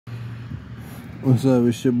What's up?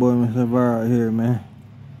 It's your boy Mr. Var out here, man.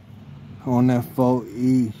 On that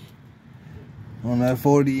 4E. On that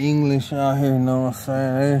 40 English out here, you know what I'm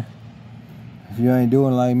saying? If you ain't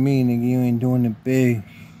doing like me, nigga, you ain't doing it big.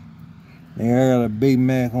 Nigga, I got a Big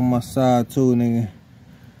Mac on my side too, nigga.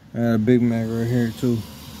 I got a Big Mac right here too.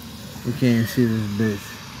 You can't see this bitch.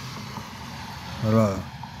 Hold up.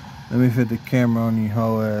 Let me fit the camera on these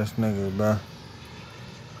whole ass niggas, bro.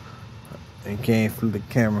 You can't flip the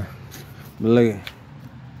camera. But look at,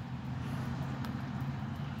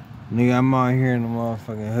 nigga, I'm out here in the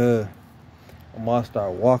motherfucking hood. I'm about to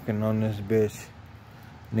start walking on this bitch.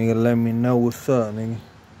 Nigga, let me know what's up, nigga.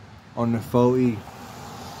 On the 4E.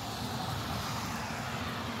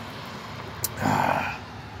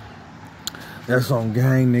 That's on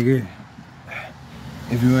gang, nigga.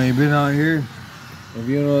 If you ain't been out here, if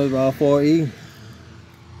you know about 4E,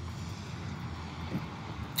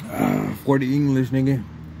 40 English, nigga.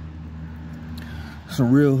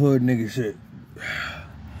 Some real hood nigga shit.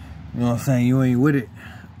 You know what I'm saying? You ain't with it.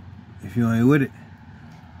 If you ain't with it,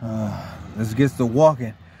 let's get to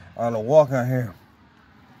walking. All the walk out here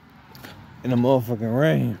in the motherfucking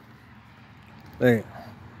rain. Hey,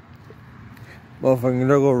 motherfucking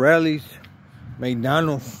go rallies,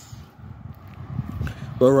 McDonald's.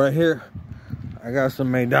 But right here, I got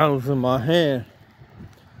some McDonald's in my hand.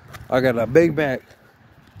 I got a Big Mac.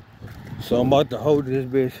 So I'm about to hold this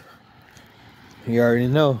bitch. You already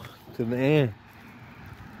know, to the end.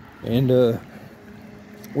 And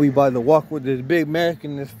we about to walk with this Big Mac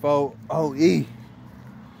and this 4E.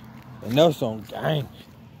 And that's on gang.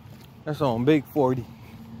 That's on Big 40.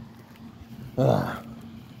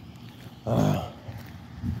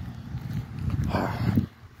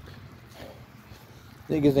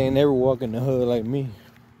 Niggas ain't never walk in the hood like me.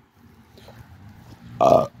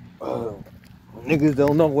 Niggas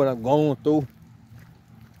don't know what I'm going through.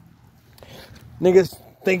 Niggas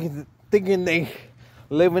thinking they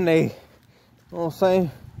living a, you know what I'm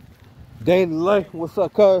saying, daily life. What's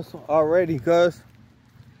up, cuz? Already, cuz.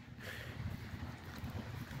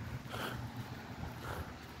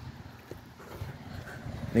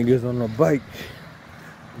 Niggas on the bike.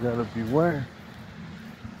 You gotta beware.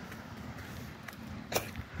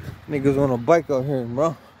 Niggas on a bike out here,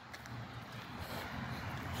 bro.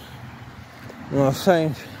 You know what I'm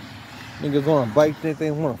saying? Niggas on a bike think they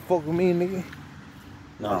wanna fuck with me, nigga.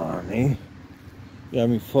 Nah, nigga. You got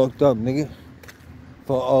me fucked up, nigga.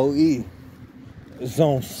 For OE.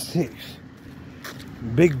 Zone 6.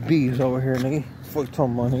 Big B's over here, nigga. Fuck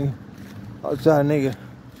talking about, nigga. Outside, nigga.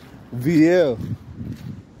 VL.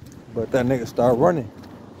 But that nigga start running.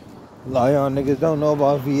 A lot of y'all niggas don't know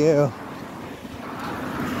about VL.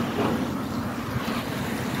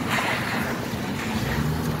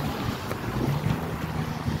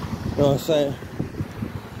 You know what I'm saying?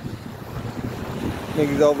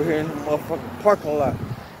 Niggas over here in the motherfucking parking lot.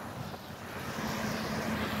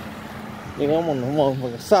 Nigga, I'm on the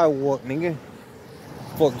motherfucking sidewalk, nigga.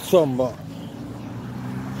 Fucking something about.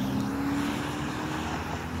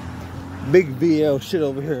 Big VL shit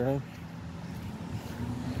over here, huh?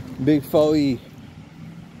 Big 4E.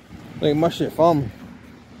 Look, my shit for me.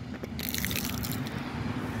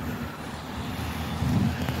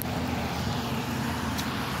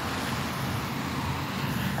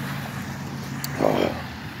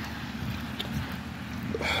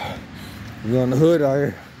 We on the hood out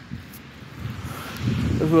here.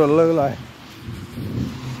 That's what it look like.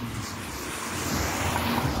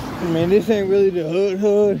 I mean, this ain't really the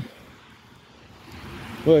hood.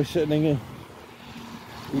 But shit, nigga.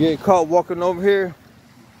 You get caught walking over here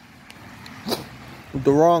with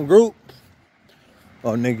the wrong group.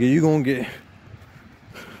 Oh, nigga, you gonna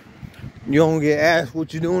get asked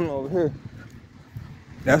what you doing over here.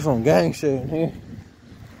 That's on gang shit, nigga.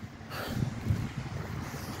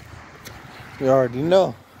 You already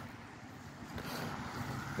know.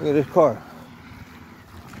 Look at this car.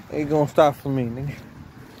 Ain't gonna stop for me, nigga.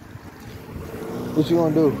 What you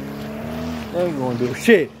gonna do? They ain't gonna do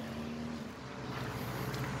shit.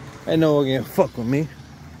 Ain't no one gonna fuck with me.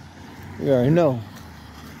 You already know.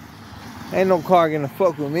 Ain't no car gonna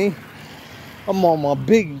fuck with me. I'm on my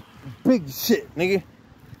big shit, nigga.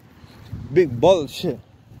 Big bullet shit.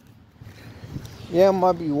 Yeah, I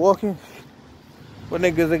might be walking. But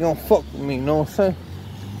niggas, they gonna fuck with me, you know what I'm saying?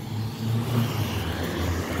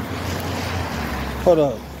 Hold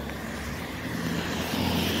up.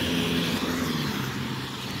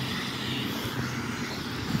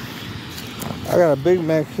 I got a Big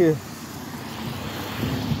Mac here.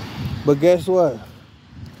 But guess what?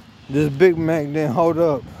 This Big Mac didn't hold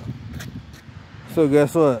up. So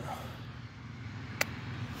guess what?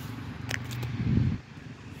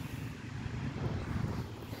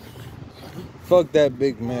 Fuck that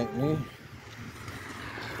Big Mac, man.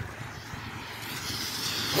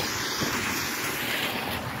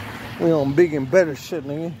 We on big and better shit,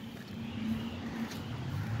 nigga.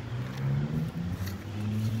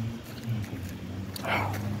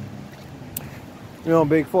 We on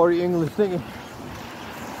big 40 English, nigga.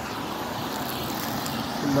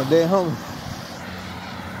 With my dead homie.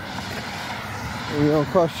 We on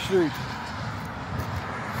across the street.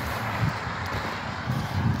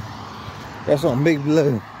 That's on Big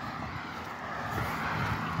Blood.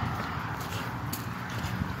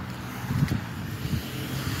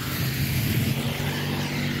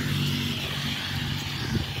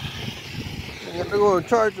 There go a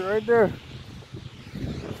charger right there.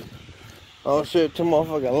 Oh shit, two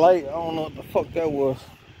motherfucking light. I don't know what the fuck that was.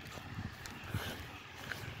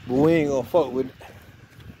 But we ain't gonna fuck with it.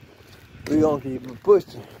 We gonna keep it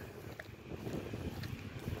pushing.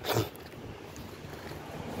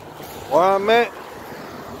 Where I'm at,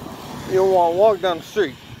 you don't wanna walk down the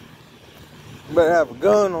street. You better have a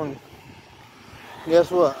gun on you.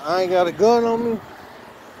 Guess what? I ain't got a gun on me.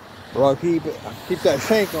 But I keep that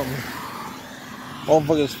shank on me.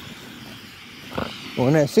 Motherfuckers,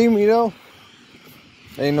 when they see me though,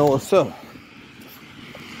 they know what's up.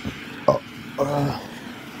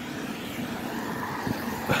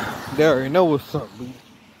 They already know what's up, dude.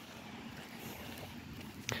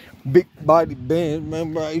 Big body band,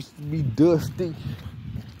 remember I used to be dusty.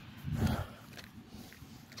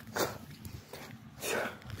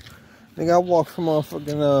 Think I walked from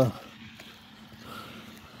motherfucking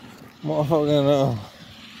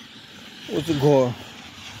what's it called?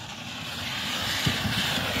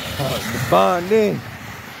 The Bond Inn.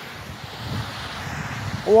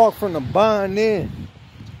 I walk from the Bond Inn.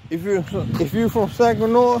 If you're from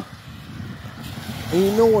Saginaw and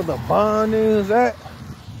you know where the Bond Inn is at,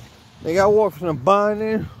 they got walk from the Bond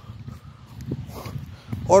Inn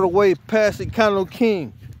all the way past Econo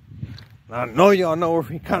King. I know y'all know where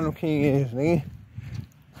Econo King is, nigga.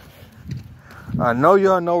 I know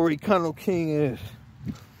y'all know where Econo King is.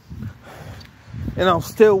 And I'm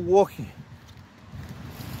still walking.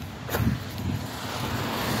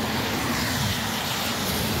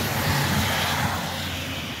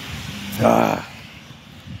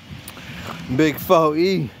 Big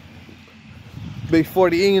 4E. Big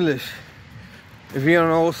 40 English. If you don't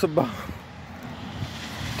know what's about.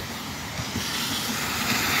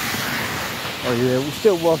 Oh yeah, we're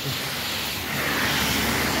still walking.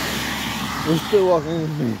 We're still walking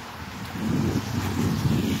in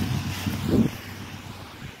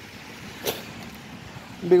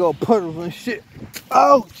the big old puddles and shit.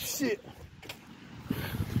 Oh shit.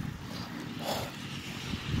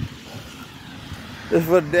 This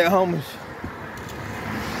for the dead homies.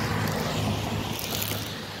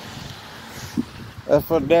 That's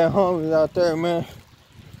for the dead homies out there, man.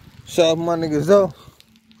 Shout out to my niggas though.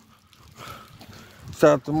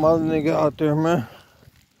 Shout out to my other nigga out there, man.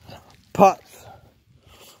 Pops.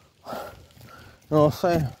 You know what I'm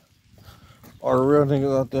saying? All the real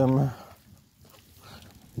niggas out there, man.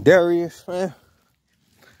 Darius, man.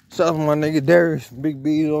 Shout out to my nigga Darius. Big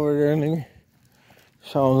B's over there, nigga.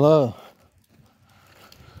 Show love.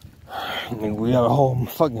 Nigga, we got a whole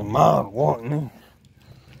fucking mile to walk, nigga.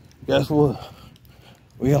 Guess what?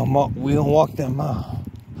 We gonna walk that mile.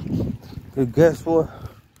 Cause guess what?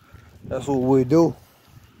 That's what we do.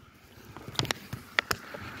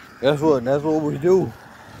 Guess what? That's what we do.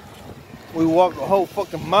 We walk a whole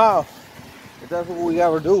fucking mile. But that's what we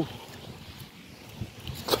gotta do.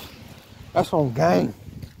 That's on gang.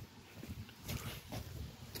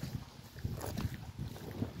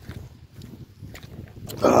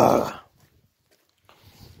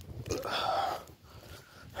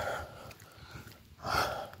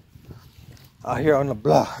 Out here on the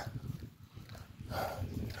block.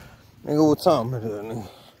 Nigga, what time it is, nigga?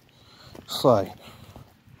 It's like,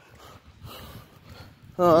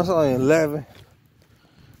 no, it's only 11.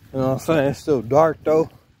 You know what I'm saying? It's still dark though.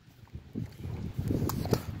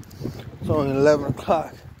 It's only 11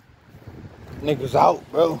 o'clock. Niggas out,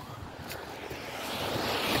 bro.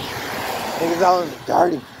 Niggas out in the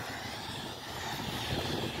dirty.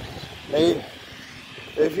 Nigga,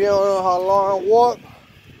 if you don't know how long I walk,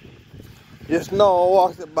 just know I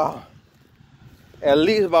walked about at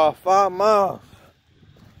least about 5 miles.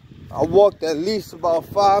 I walked at least about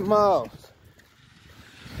 5 miles.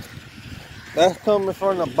 That's coming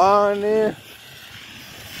from the Bond Inn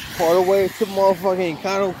all the way to motherfucking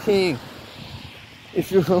Econo King.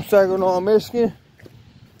 If you're from Saginaw, Michigan,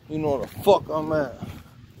 you know where the fuck I'm at.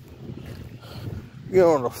 You know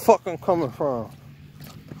where the fuck I'm coming from.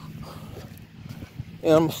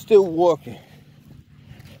 And I'm still walking.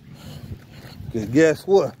 Cause guess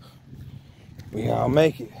what? We gonna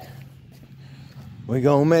make it. We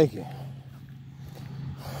gonna make it.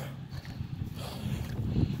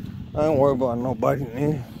 I ain't worried about nobody,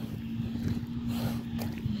 man.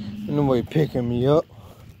 Nobody picking me up.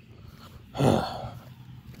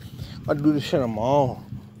 I do this shit on my own.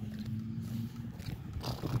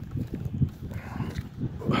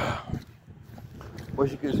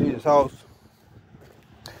 Wish you could see this house.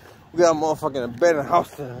 We got a motherfucking better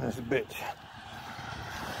house than this bitch.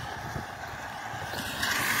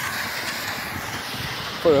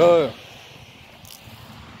 For the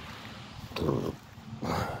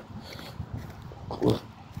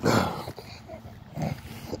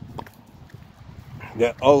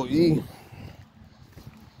that OE.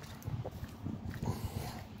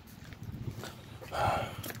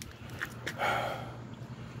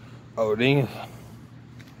 Oh, dang.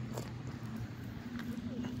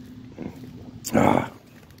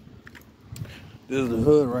 This is the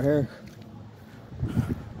hood right here.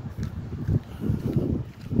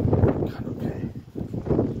 Okay.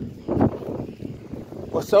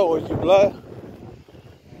 What's up with you, blood?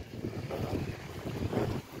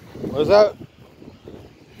 What's up?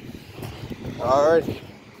 Alright.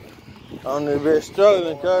 I'm a bit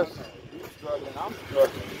struggling, cuz. You struggling, I'm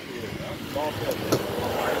struggling.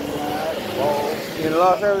 You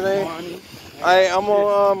lost everything? Hey, I'm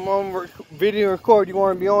on video record. You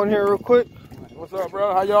want to be on here real quick? What's up,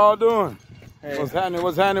 bro? How y'all doing? Hey. What's happening?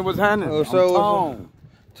 What's happening? What's happening?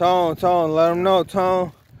 Tone. Let them know,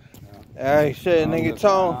 Tone. Yeah. Hey, shit, nigga,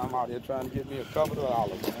 Tone. I'm out here trying to get me a couple of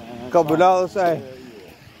dollars, man. Couple dollars, hey.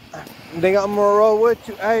 Nigga, I'm gonna roll with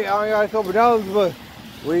you. Hey, I only got a couple dollars, but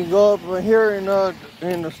we can go up in here in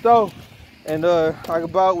the store and I can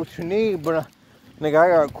buy what you need. But nigga, I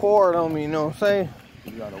got a card on me. You know what I'm saying?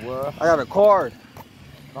 You got a what? I got a card.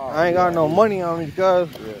 I ain't got no money on me because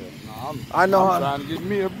I know I'm trying to get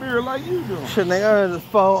me a beer like you doing. Shit, nigga, I just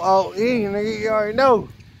fall out E, nigga. You already know.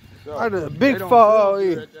 So, I did a big fall out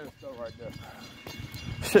E. Right there.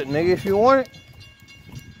 Shit, nigga, if you want it,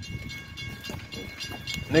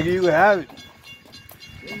 nigga, you can have it.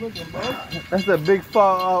 Good looking, bro. That's a big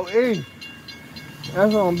fall out E.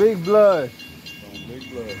 That's on big blood.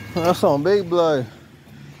 That's on big blood.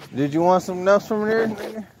 Did you want something else from there,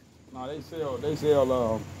 nigga? No, they sell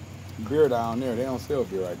beer down there. They don't sell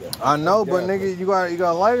beer right there. I know, but nigga, you got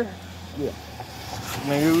a lighter? Yeah.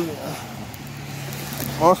 Nigga,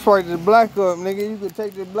 I'll swipe the black up, nigga. You could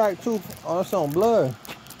take the black too. Oh, that's on blood.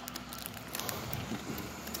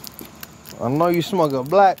 I know you smoke a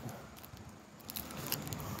black.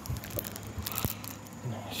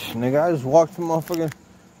 Nigga, I just walked to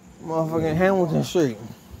motherfucking Hamilton Street.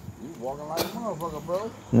 You walking like a motherfucker,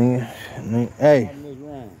 bro. Nigga, hey.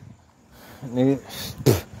 Nigga,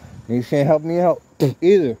 you can't help me out either.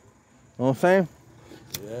 You know what I'm saying?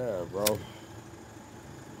 Yeah, bro.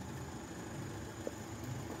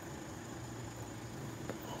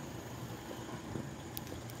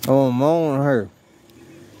 Oh, I'm on her.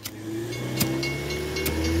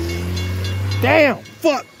 Damn,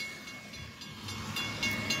 fuck.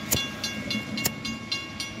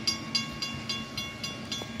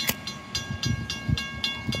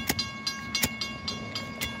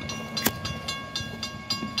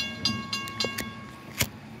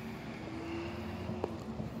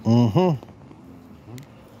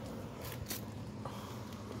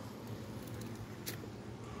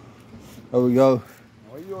 There we go.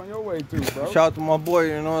 Where you on your way to, bro? Shout out to my boy,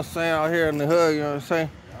 you know what I'm saying, out here in the hood, you know what I'm saying?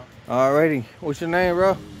 Yeah. Alrighty. What's your name,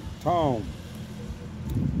 bro? Tone.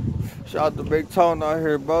 Shout out to Big Tone out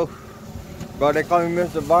here, bro. Bro, they call me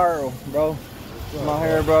Mr. Viral, bro. I'm out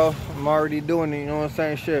here, bro. I'm already doing it, you know what I'm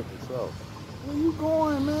saying? Shit. What's up? Where you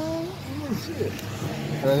going, man? Shit.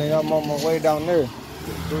 I think I'm on my way down there.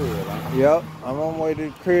 Good, huh? Yep, I'm on my way to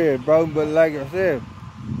the crib, bro. But like I said,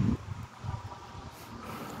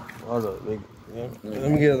 hold up, let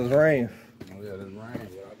me get this rain. Oh yeah, this rain.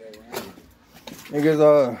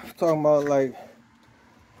 Niggas talking about like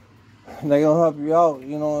they gonna help you out,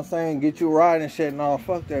 you know what I'm saying? Get you riding and shit. No,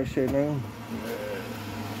 fuck that shit, nigga. Yeah.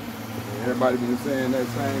 Everybody been saying that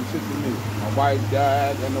same shit to me. My wife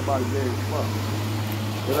died and nobody gave a fuck.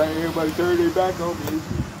 But ain't everybody turned their back on me.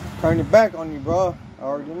 Turn your back on you, bro. I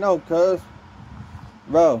already know, cuz.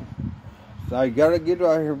 Bro. So you gotta get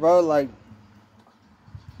out here, bro. Like,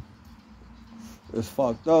 it's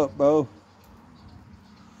fucked up, bro.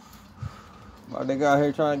 My nigga out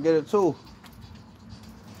here trying to get it too.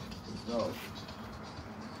 So,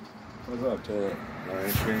 what's up, Ted? I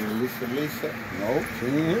ain't seen Lisa. No, she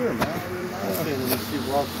ain't here, man. I seen her. She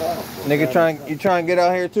walked off. Nigga you trying to get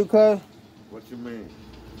out here too, cuz? What you mean?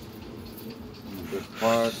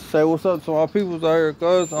 Say what's up to my peoples out here,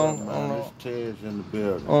 cuz. It's Tez in the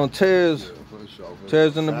building. On Tez. Yeah, for sure.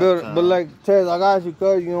 Tez in the building. But like, Tez, I got you,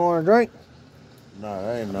 cuz. You don't want to drink? Nah,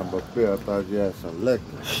 that ain't nothing but beer. I thought you had some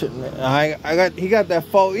liquor. Shit, man. He got that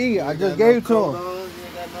 4E. I just gave it to him.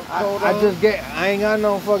 I ain't got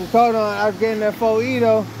no fucking coat on. I was getting that 4E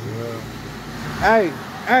though. Yeah.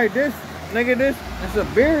 Hey, this it's a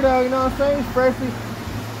beer though, you know what I'm saying? It's freshly, you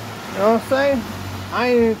know what I'm saying? I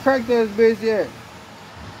ain't even cracked this bitch yet.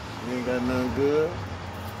 You ain't got nothing good?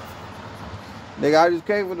 Nigga, I just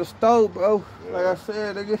came from the stove, bro. Yeah. Like I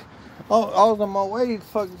said, nigga, I was on my way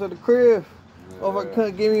fucking to the crib. Yeah. If I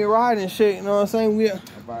couldn't give me a ride and shit, you know what I'm saying?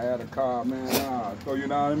 If I had a car, man, I'd throw you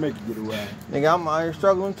down and make you get a ride. Nigga, I'm out here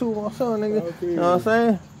struggling too, my son, nigga. Okay. You know what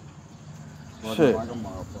I'm saying? Shit. Like a motherfucker,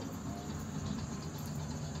 man.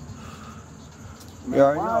 You Man,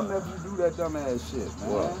 already why know. never you do that dumbass shit, man?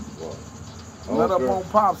 What? Let up Okay. on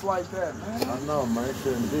pops like that, man. I know, man. You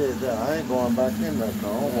shouldn't did that. I ain't going back in there, though.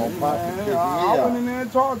 I don't want Pop to kick me I went in out. there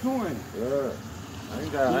and talked to him. Yeah. I He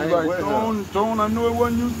ain't was with like, him. Throwing, I knew it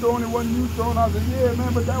wasn't you throwing, it wasn't you throwing. I said, yeah,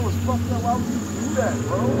 man, but that was fucked up. Why would you do that,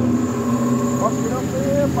 bro? Fuck it up for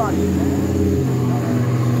everybody, man.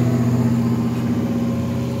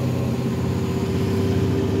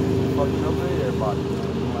 Fuck it up for everybody, man.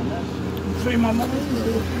 Doing that shit. You see my mama? You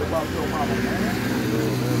say shit about your mama, man. You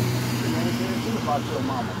ain't saying shit about your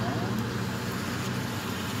mama, man.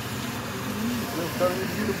 Just telling you to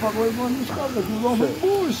get the fuck away from this stuff because you was on some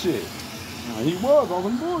bullshit. He was on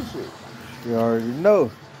some bullshit. You already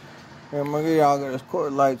know. Yeah, man, get y'all got this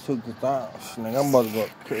court light too, cause nigga, I'm about to go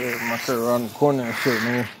carry my shit around the corner and shit,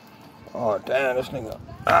 nigga. Oh damn, this nigga,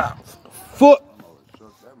 foot.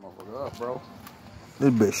 Shook that motherfucker up, bro. This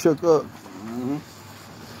bitch shook up. Mm-hmm.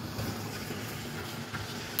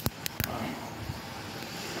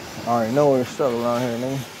 I already know where it's stuck around here,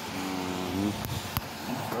 nigga.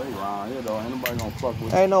 Straight around here, though. Ain't nobody gonna fuck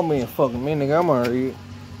with you. Ain't no me fucking me, nigga. I'm already,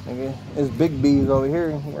 nigga. It's big B's over here.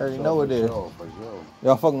 You already know what it is. For sure.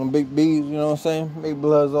 Y'all fucking with big B's, you know what I'm saying? Big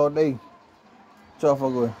Bloods all day. What y'all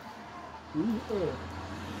fuck with?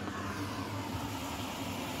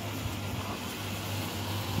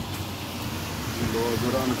 Lord,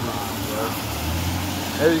 good on the climb, bro.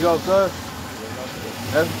 There you go, cuz.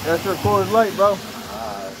 That's your Coors Light, bro.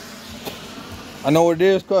 Alright. I know what it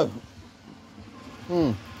is, cuz.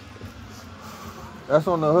 That's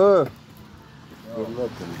on the hood. Good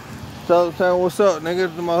looking. Tell them what's up, nigga.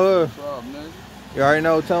 This is my hood. What's up, nigga? You already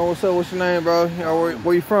know. Tell them what's up. What's your name, bro?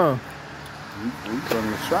 Where you from? We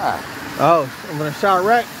from the side. Oh, I'm from the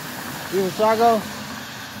Chirac. You from Chicago?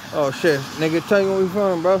 Oh, shit. Nigga, tell you where we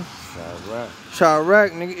from, bro. Right.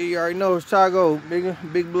 Chirac, nigga. You already know it's Chicago, nigga.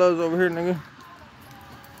 Big Bloods over here, nigga.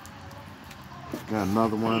 Got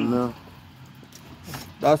another one now.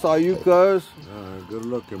 That's all you, cuz. Good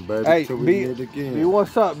looking, baby. Hey, Till we meet again. B,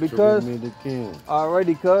 what's up? Till Because we meet again.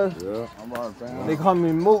 already, cuz. Yeah. I'm alright, fam. They call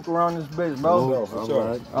me Mook around this bitch, bro. For sure.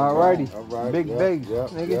 All right. Alrighty. All right. Big Yep, Bigs, yep,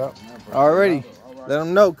 nigga. yep. Already. Let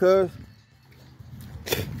them know, cuz.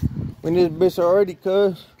 We need this bitch already,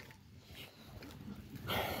 cuz.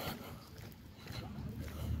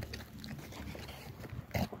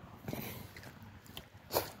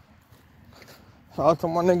 Shout out to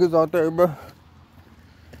my niggas out there, bro.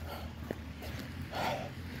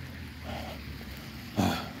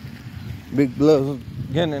 Big Bloods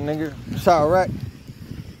getting it, nigga. Chirac.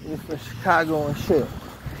 We from Chicago and shit.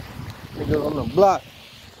 Niggas on the block.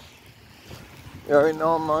 You already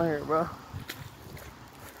know I'm out here, bro.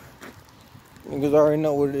 Niggas already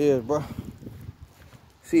know what it is, bro.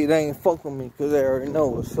 See, they ain't fuck with me because they already know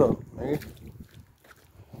what's up, nigga.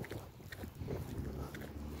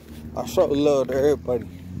 I show love to everybody.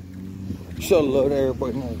 Show love to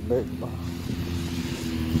everybody in this bitch, bro.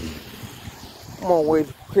 I'm on the way to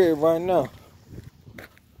the crib right now.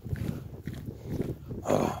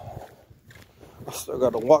 I still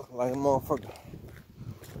gotta walk like a motherfucker.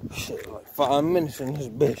 Shit, like 5 minutes in this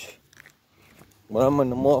bitch. But I'm in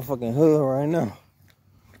the motherfucking hood right now.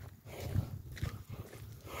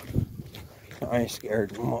 I ain't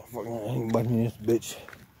scared of motherfucking anybody in this bitch.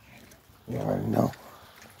 You already know.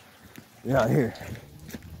 You out here.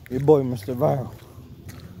 Your boy Mr. Viral.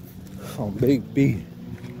 On Big B.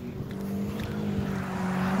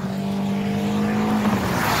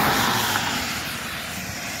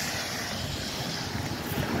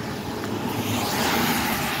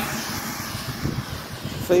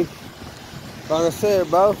 See, like I said,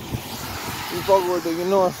 bro, you fuck with the, you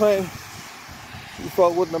know what I'm saying? You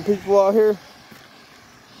fuck with them people out here,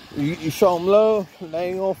 you show them love, they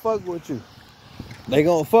ain't gonna fuck with you. They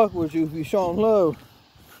gonna fuck with you if you show them love.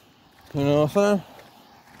 You know what I'm saying?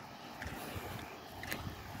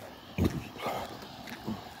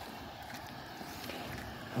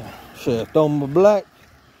 Shit, throw him a black.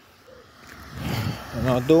 And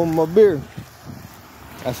I'll throw him a beer.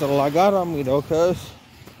 That's all I got on me though, cuz.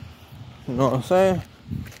 You know what I'm saying?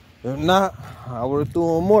 If not, I would have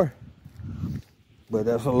threw him more. But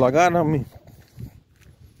that's all I got on me.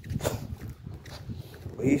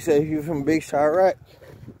 But he said he's from Big Chirac,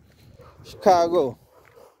 Chicago.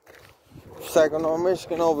 Saginaw,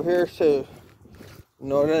 Michigan over here said, you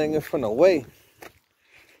know, that ain't from the way.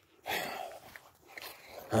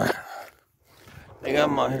 They got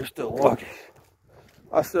him out here still walking.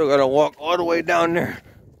 I still gotta walk all the way down there.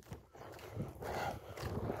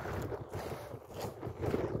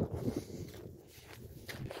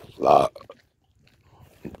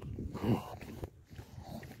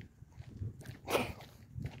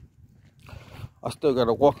 I still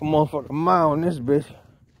gotta walk a motherfucking mile in this bitch.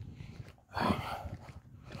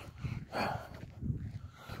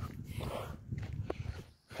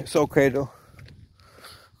 It's okay though,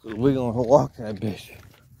 cause we gonna walk that bitch.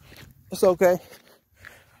 It's okay.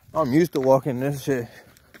 I'm used to walking this shit.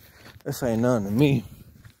 This ain't nothing to me.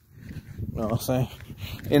 You know what I'm saying?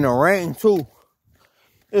 In the rain too.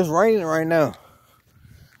 It's raining right now.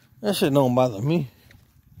 That shit don't bother me.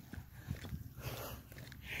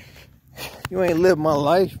 You ain't lived my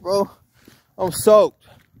life, bro. I'm soaked.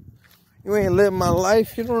 You ain't lived my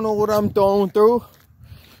life. You don't know what I'm going through.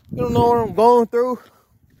 You don't know what I'm going through.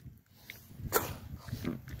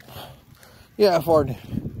 Yeah, I farted.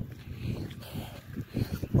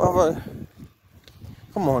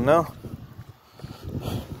 Come on now.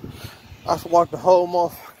 I have to walk the whole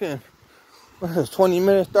motherfucking, what is this, 20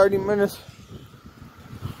 minutes, 30 minutes?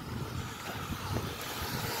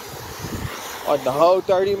 Like the whole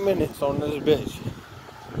 30 minutes on this bitch.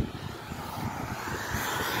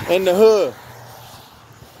 In the hood.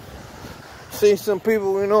 See some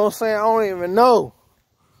people, you know what I'm saying, I don't even know.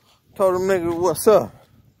 Told them niggas what's up.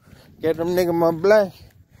 Get them niggas my black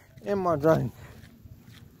and my drink.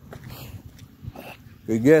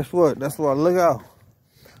 But guess what? That's what I look out.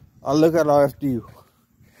 I look out after you.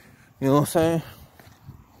 You know what I'm saying?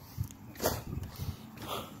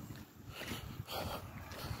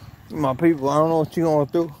 My people, I don't know what you going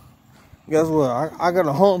through. Guess what? I got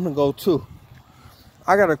a home to go to.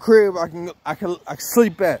 I got a crib I can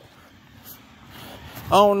sleep at. I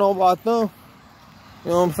don't know about them. You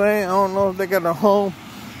know what I'm saying? I don't know if they got a home.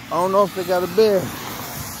 I don't know if they got a bed.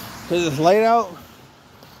 Cause it's laid out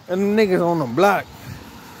and the niggas on the block.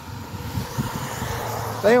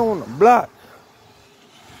 They on the block.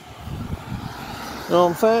 You know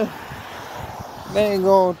what I'm saying? They ain't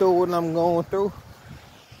going through what I'm going through.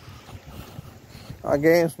 I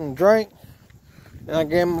gave him some drink and I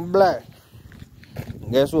gave him a black.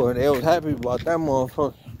 And guess what? They was happy about that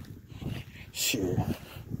motherfucker. Shit.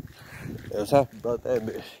 They was happy about that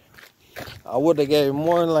bitch. I would have gave him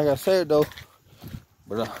more, like I said though.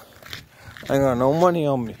 But I ain't got no money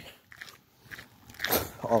on me.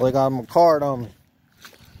 All I got my card on me.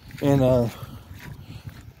 And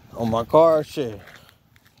on my card, shit.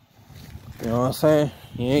 You know what I'm saying?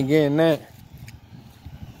 You ain't getting that.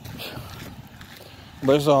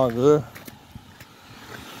 But it's all good.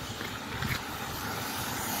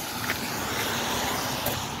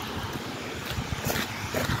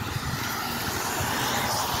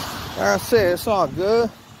 Like I said, it's all good.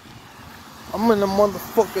 I'm in the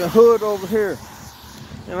motherfucking hood over here.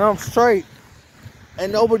 And I'm straight.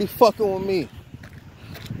 Ain't nobody fucking with me.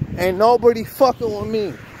 Ain't nobody fucking with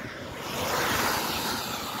me.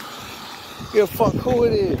 Give a fuck who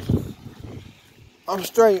it is. I'm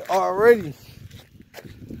straight already.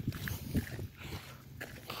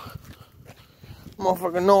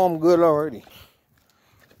 Motherfucker know I'm good already.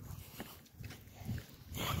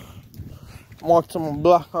 I'm walking to my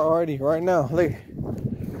block already right now. Look.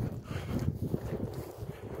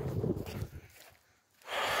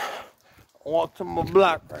 Walk to my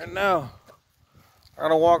block right now. I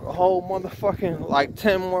gotta walk a whole motherfucking like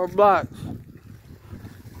 10 more blocks.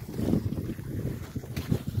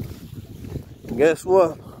 And guess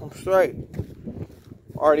what? I'm straight.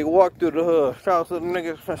 Already walked through the hood. Shout out to the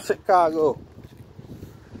niggas from Chicago.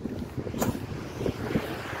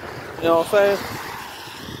 You know what I'm saying?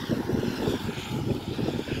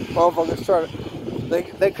 Motherfuckers tried to,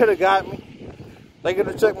 they could have got me. They could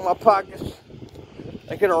have checked my pockets.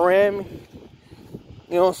 They could have ran me.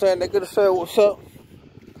 You know what I'm saying? They could have said what's up.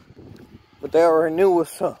 But they already knew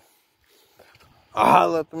what's up. I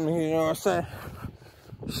hollered at them, you know what I'm saying?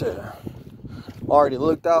 Shit. Already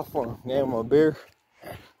looked out for them. Gave them a beer.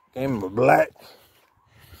 Gave them a black.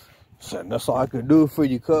 Said, that's all I could do for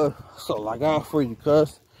you, cuz. That's all I got for you,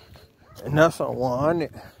 cuz. And that's on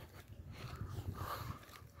 100.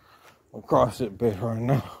 Across it bitch right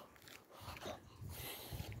now.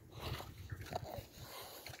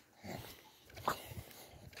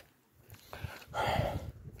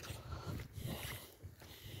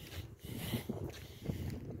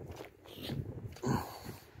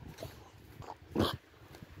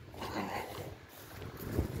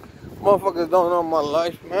 Motherfuckers don't know my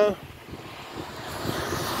life, man.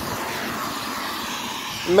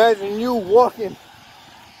 Imagine you walking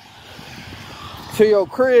to your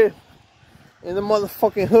crib in the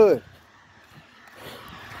motherfucking hood.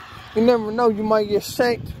 You never know, you might get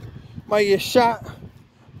shanked, might get shot,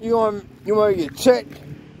 you might get checked.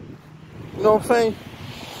 You know what I'm saying?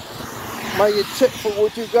 Might get checked for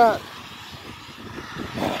what you got.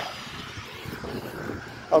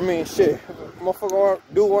 I mean, shit, if a motherfucker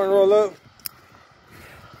do want to roll up,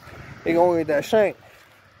 he gonna get that shank.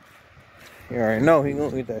 You already know he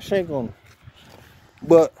gonna get that shank on him.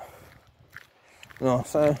 But, you know what I'm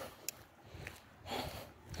saying?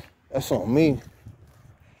 That's on me.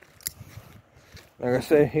 Like I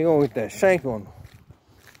said, he gonna get that shank on him.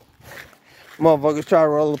 Motherfuckers try to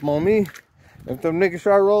roll up on me. If them niggas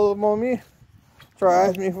try to roll up on me, try to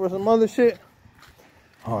ask me for some other shit,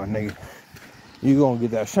 oh, nigga, you gonna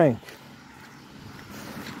get that shank.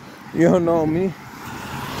 You don't know me.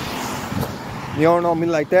 You don't know me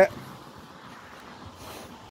like that.